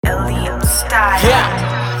style. Yeah.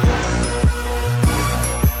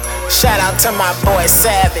 Shout out to my boy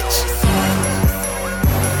Savage.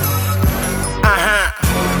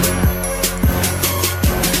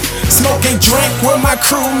 Smoke and drink with my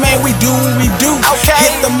crew, man, we do what we do. Okay.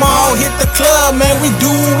 Hit the mall, hit the club, man, we do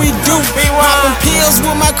what we do. Poppin' pills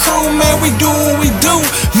with my crew, man, we do what we do.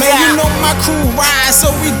 Man, you know my crew ride, so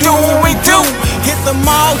we do what we do. Hit the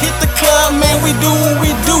mall, hit the club, man, we do what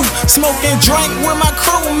we do. Smoke and drink with my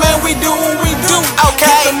crew, man, we do what we do. Okay.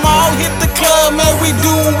 Hit the mall, hit the club, man, we do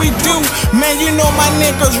what we do. Man, you know my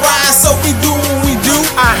niggas ride, so we do what we do.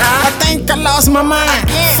 I think I lost my mind.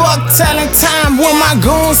 Fuck telling time when my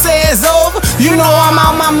goon says over. You know I'm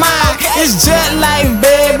out my mind. It's jet life,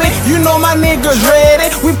 baby. You know my niggas ready.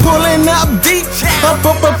 We pulling up deep, up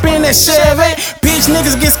in that Chevy. Bitch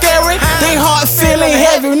niggas get scary. They heart feeling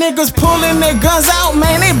heavy. Niggas pulling their guns out,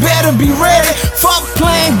 man. They better be ready. Fuck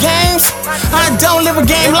playing games. I don't live a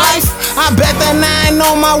game life. I bet that 9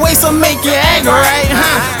 on my waist will make you aggravate,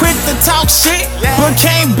 Quick to talk shit, but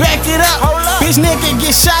can't back it up. Bitch nigga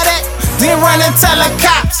get shot at, then run and tell the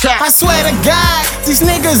cops. I swear to God, these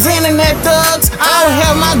niggas internet thugs. I don't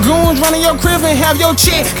have my goons running your crib and have your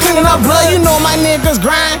chick cleaning up blood. You know my niggas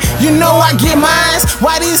grind, you know I get mines.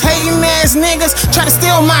 Why these hating ass niggas try to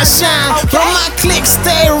steal my shine? But my clique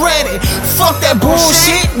stay ready. Fuck that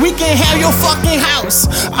bullshit, we can have your fucking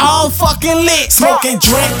house all fucking lit. Smoke and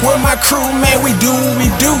drink with my crew, man, we do what we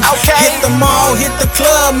do. Hit the mall, hit the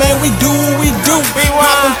club, man, we do what we do.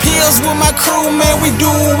 Poppin' pills with my crew, man, we do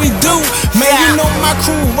what we do. Man, you know my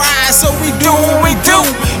crew ride, so we do what we do.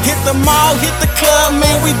 Hit the mall, hit the club,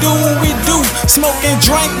 man, we do what we do. Smoke and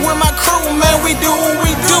drink with my crew, man, we do what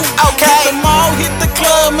we do. Hit the mall, hit the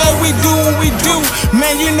club, man, we do what we do.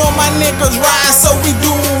 Man, you know my niggas ride, so we do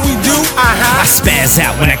what we do. I spaz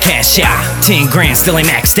out when I cash out. 10 grand still ain't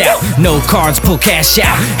maxed out. No cards, pull cash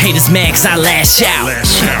out. Haters mad 'cause I lash out.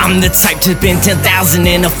 I'm the type to spend 10,000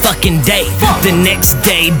 in a fucking day. The next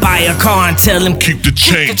day, buy a car and tell him keep the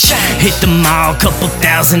change. Hit the mall, couple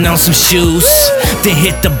thousand on some shoes. Then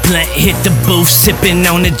hit the blunt, hit the booth, sipping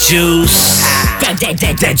on the juice.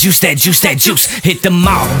 That juice. Hit the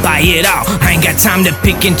mall, buy it all. I ain't got time to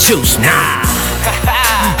pick and choose. Nah.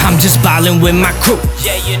 I'm just ballin' with my crew.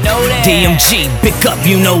 Yeah, you know that. DMG, pick up,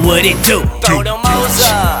 you know what it do. Throw them O's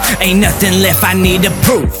up. Ain't nothing left, I need a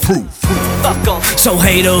proof. Fuck 'em. So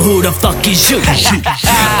hater, who the fuck is you?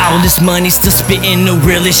 All this money still spittin' the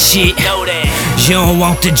realest shit. Know that. You don't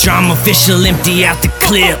want the drama, official empty out the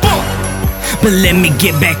clip. But let me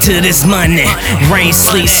get back to this money. Rain,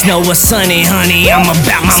 sleet, snow, or sunny, honey, I'm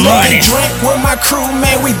about my money. Smoke and drink with my crew,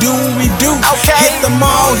 man, we do what we do. Hit the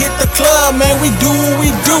mall, hit the club, man, we do what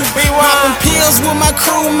we do. Poppin' pills with my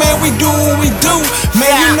crew, man, we do what we do.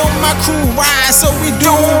 Man, you know my crew ride, so we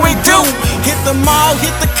do what we do. Hit the mall,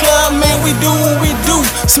 hit the club, man, we do what we do.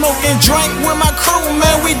 Smoke and drink with my crew,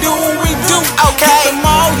 man, we do what we do. Hit the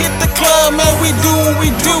mall, hit the club, man, we do what we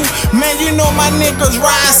do. Man, you know my niggas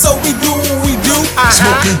ride, so we do what we do.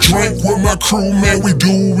 Smoke and drink with my crew, man, we do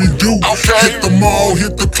what we do. Hit the mall,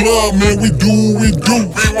 hit the club, man, we do what we do.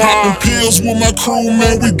 Poppin' pills with my crew,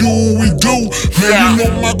 man, we do what we do. Man, you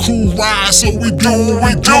know my crew ride, so we do what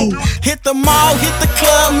we do. Hit the mall, hit the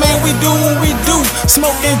club, man, we do what we do.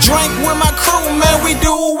 Smoke and drink with my crew, man, we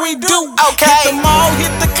do what we do. Hit the mall,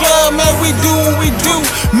 hit the club, man, we do what we do.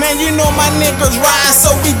 Man, you know my niggas ride,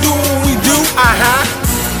 so we do what we do. Uh-huh.